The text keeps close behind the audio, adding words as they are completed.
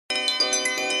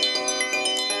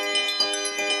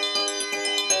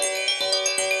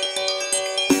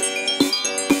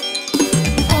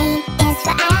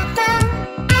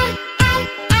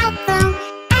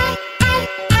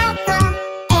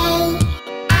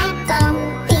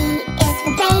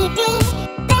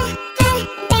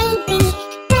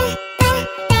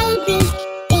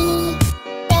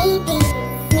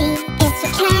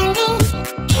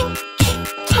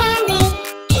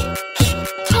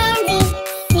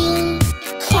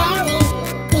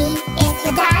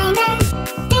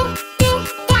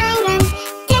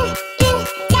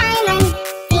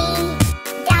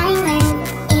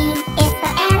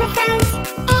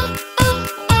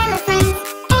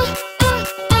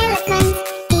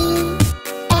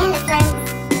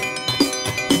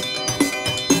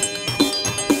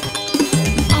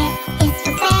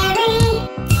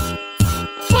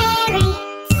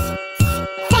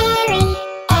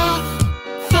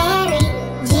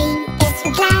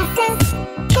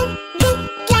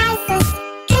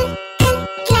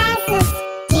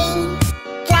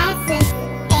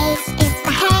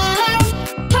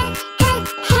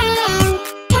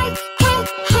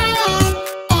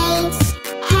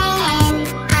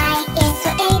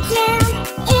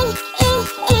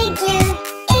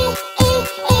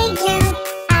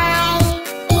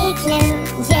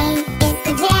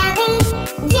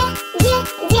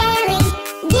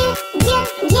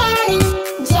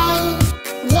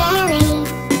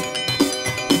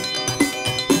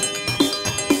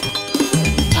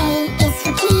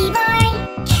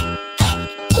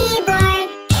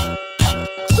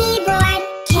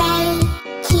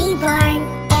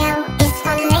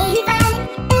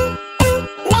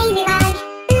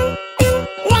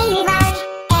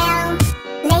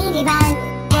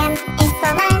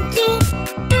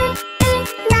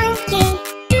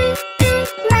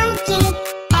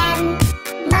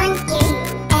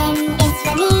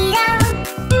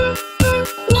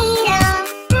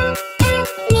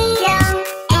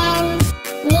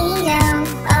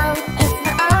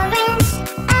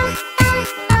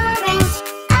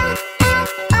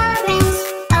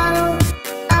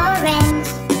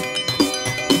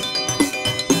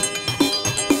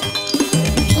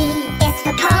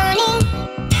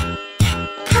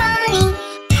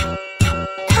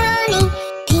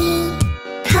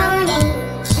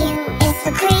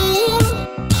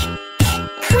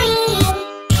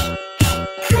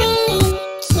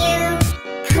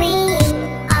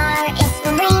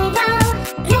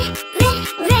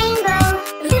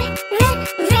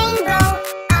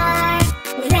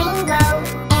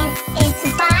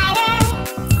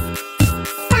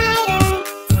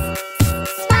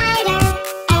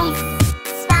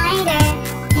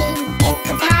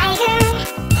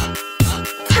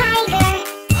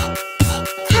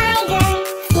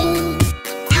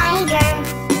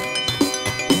Tiger.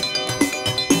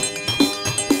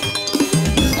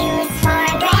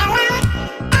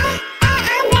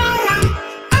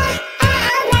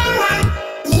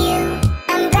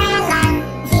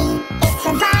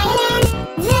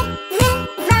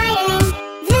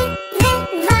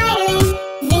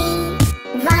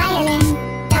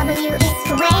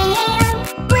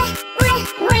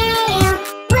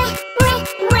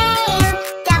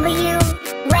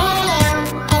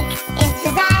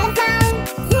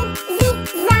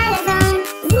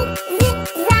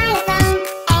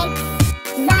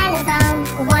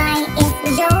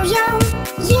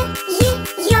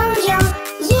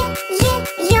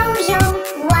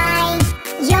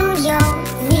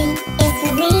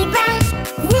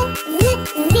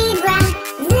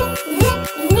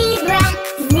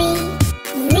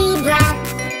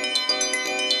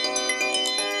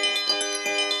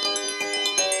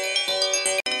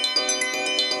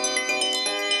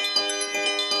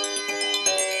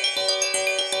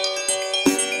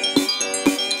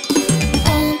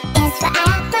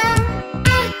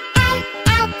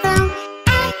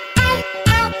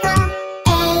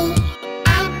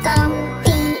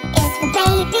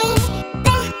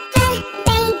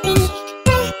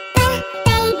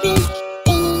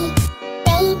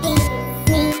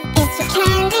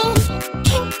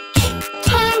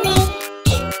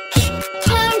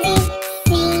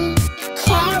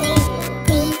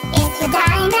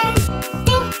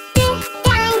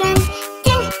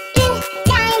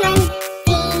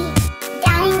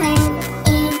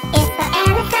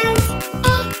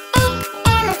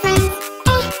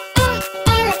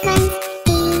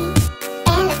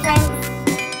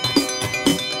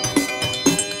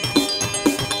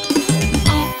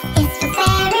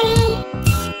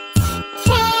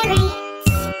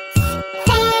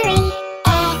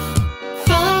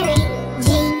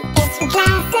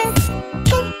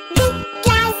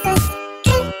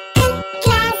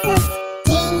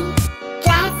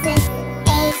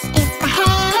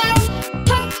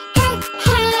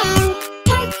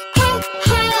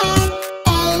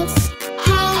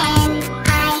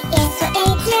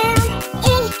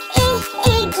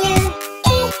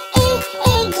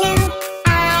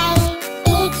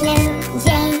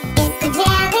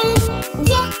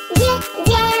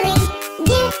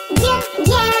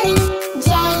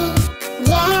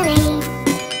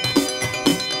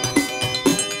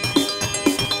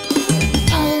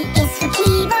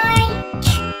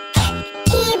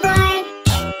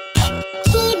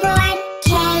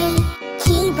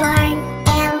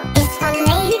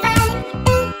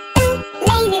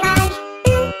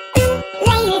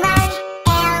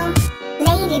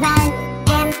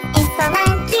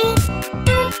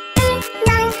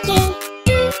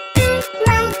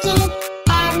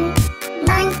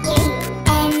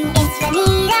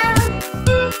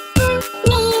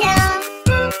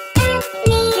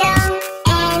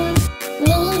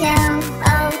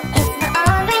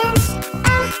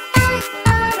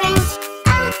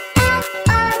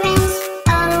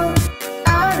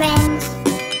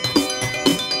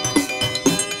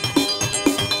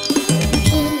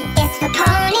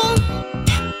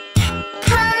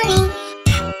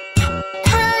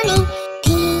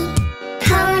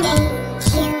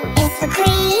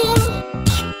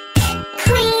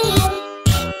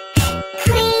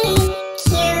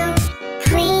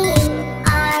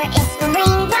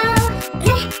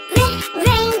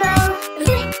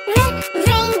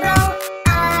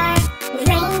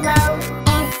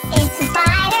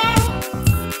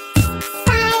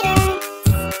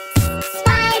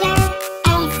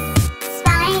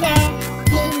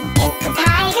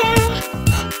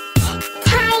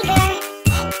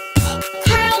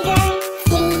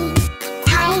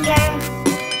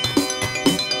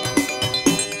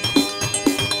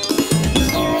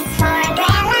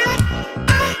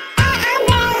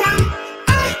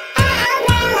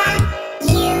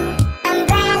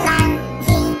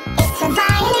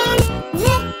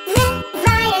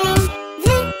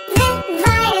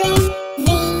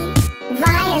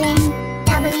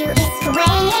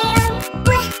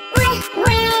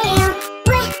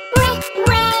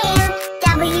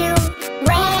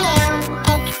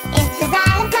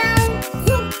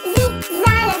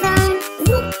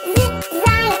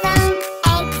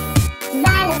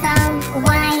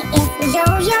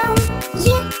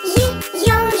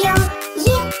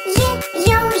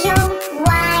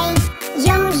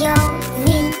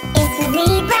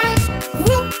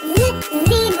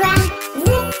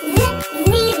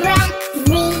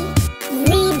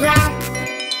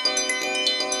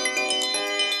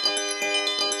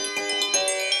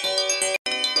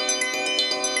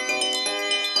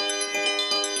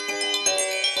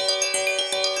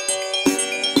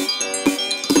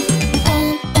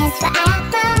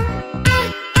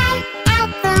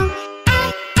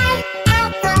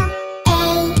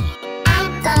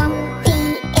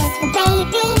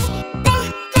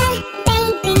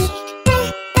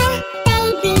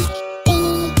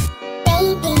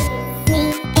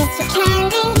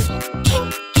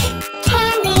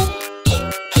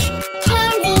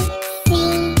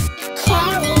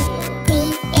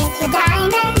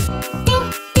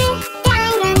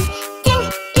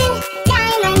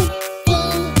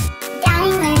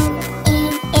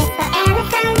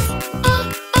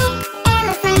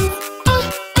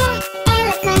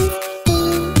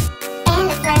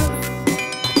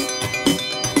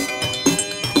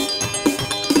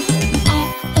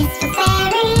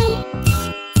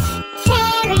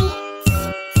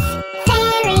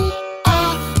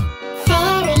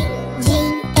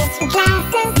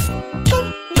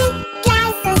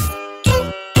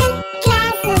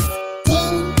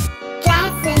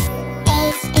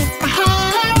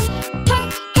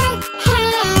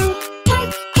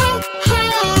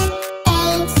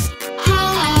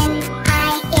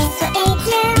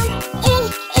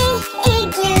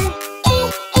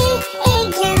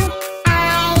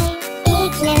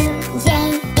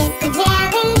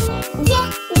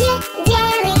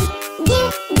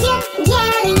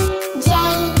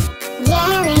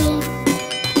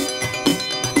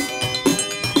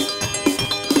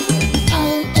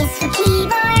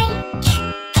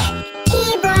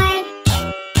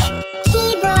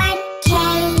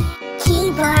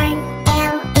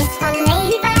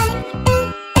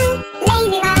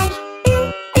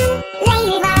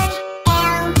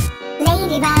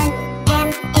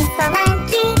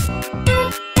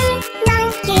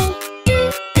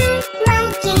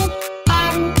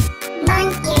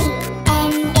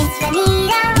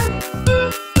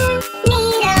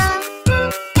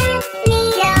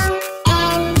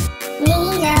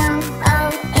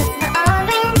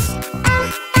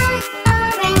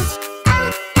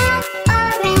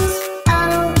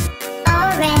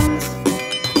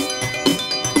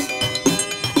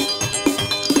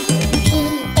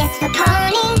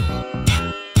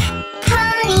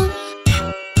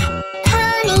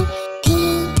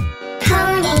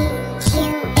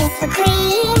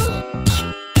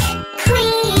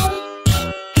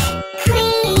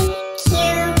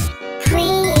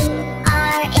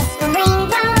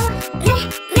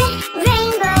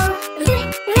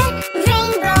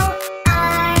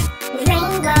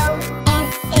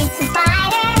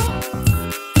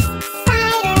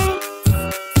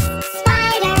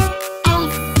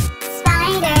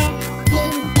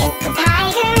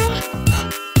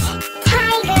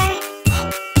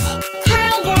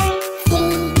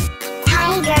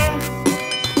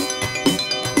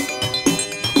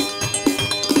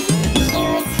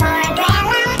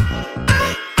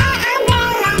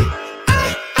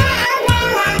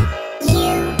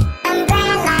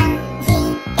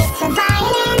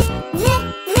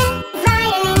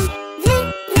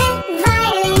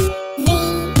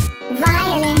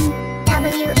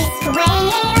 for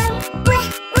whale.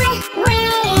 Whale.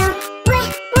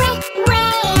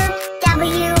 Whale.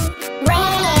 W,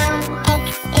 whale. X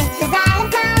is for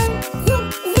xylophone.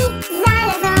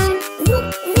 Xylophone.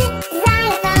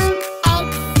 Xylophone. X,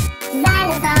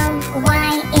 xylophone.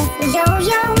 Y is for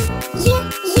yo-yo.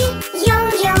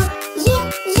 Yo-yo.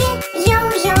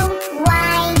 Yo-yo.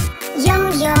 Y,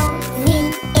 yo-yo. Z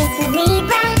is for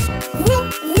zebra.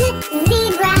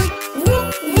 Zebra.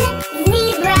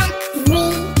 Zebra. Z,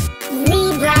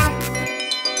 zebra.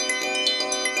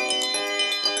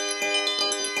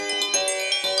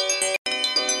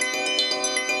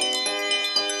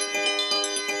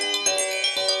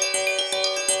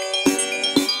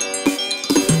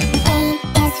 A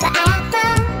is for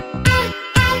apple.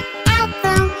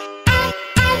 Apple.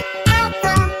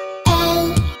 Apple. A,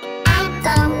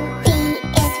 apple. B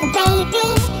is for baby.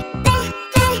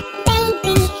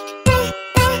 Baby.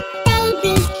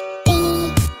 Baby. B,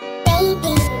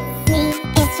 baby. C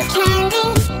is for candy.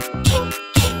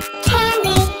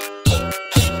 Candy.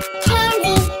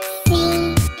 Candy. C,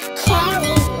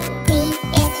 candy. D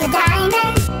is for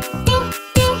diamond.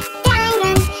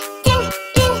 Diamond.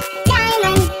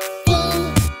 Diamond. D,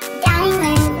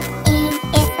 diamond. E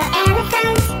is for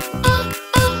elephant.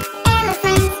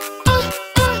 Elephant.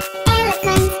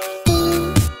 Elephant. E,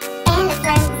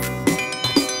 elephant.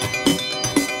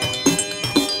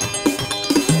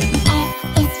 F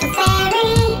is for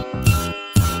fairy.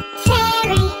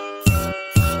 Fairy.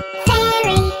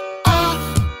 Fairy. F,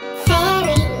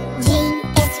 fairy. G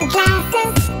is for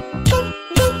glasses.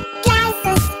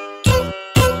 Glasses.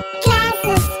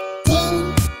 Glasses. G,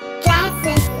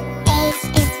 glasses. H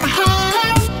is for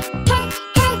hand. Hand.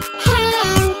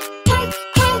 Hand.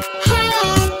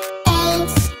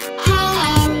 H,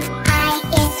 hand. I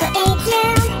is for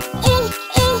igloo.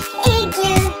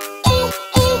 Igloo.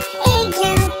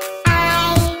 Igloo. I,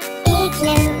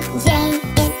 igloo. J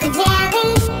is for jelly.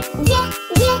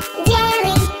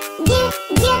 Jelly.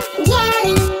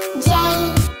 Jelly. J,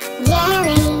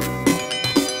 jelly.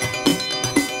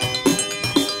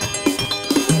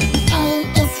 K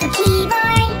is for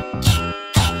keyboard.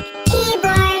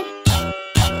 Keyboard.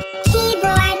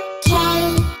 Keyboard. K,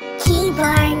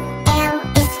 keyboard. L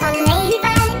is for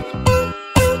ladybug.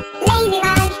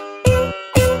 Ladybug.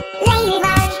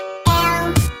 Ladybug. L,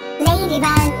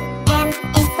 ladybug. M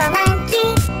is for monkey.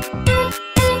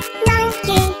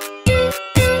 Monkey.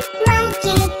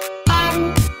 Monkey. M,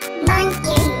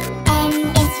 monkey. N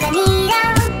is for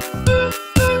needle.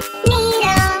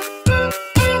 Needle.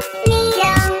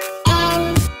 Needle. N,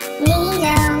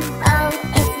 needle. O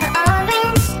is for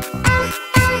orange.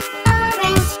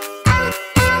 Orange.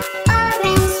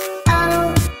 Orange. O,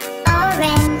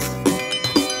 orange.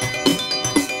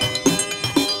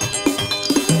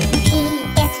 P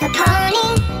is for pony.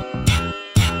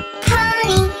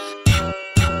 Pony.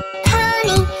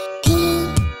 Pony. P,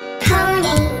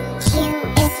 pony. Q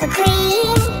is for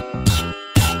queen.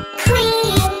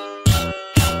 Queen.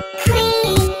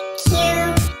 Queen. Q,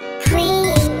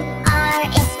 queen. R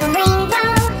is for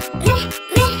rainbow.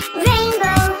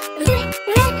 Rainbow.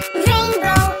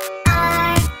 Rainbow.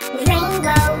 R,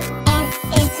 rainbow. S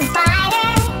is for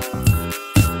spider.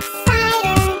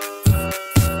 Spider.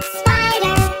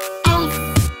 Spider. S,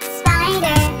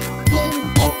 spider. T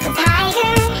is for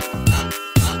tiger.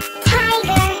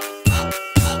 Tiger.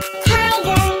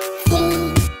 Tiger. C,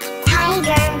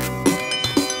 tiger.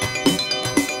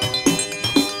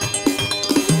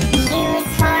 U is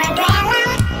for umbrella.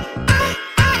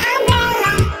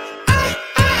 Umbrella.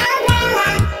 Umbrella.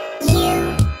 U,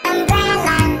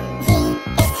 umbrella. V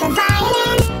is for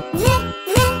violin.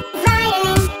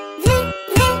 Violin.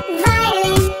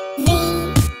 Violin. V,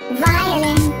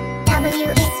 violin. W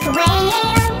is for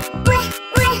whale. Whale.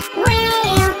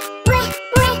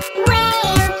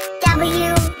 Whale.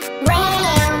 W,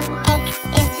 whale. X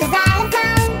is for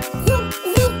xylophone.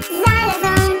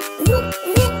 Xylophone.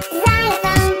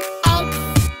 Xylophone. X,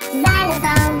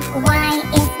 xylophone. Y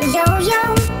is for yo-yo.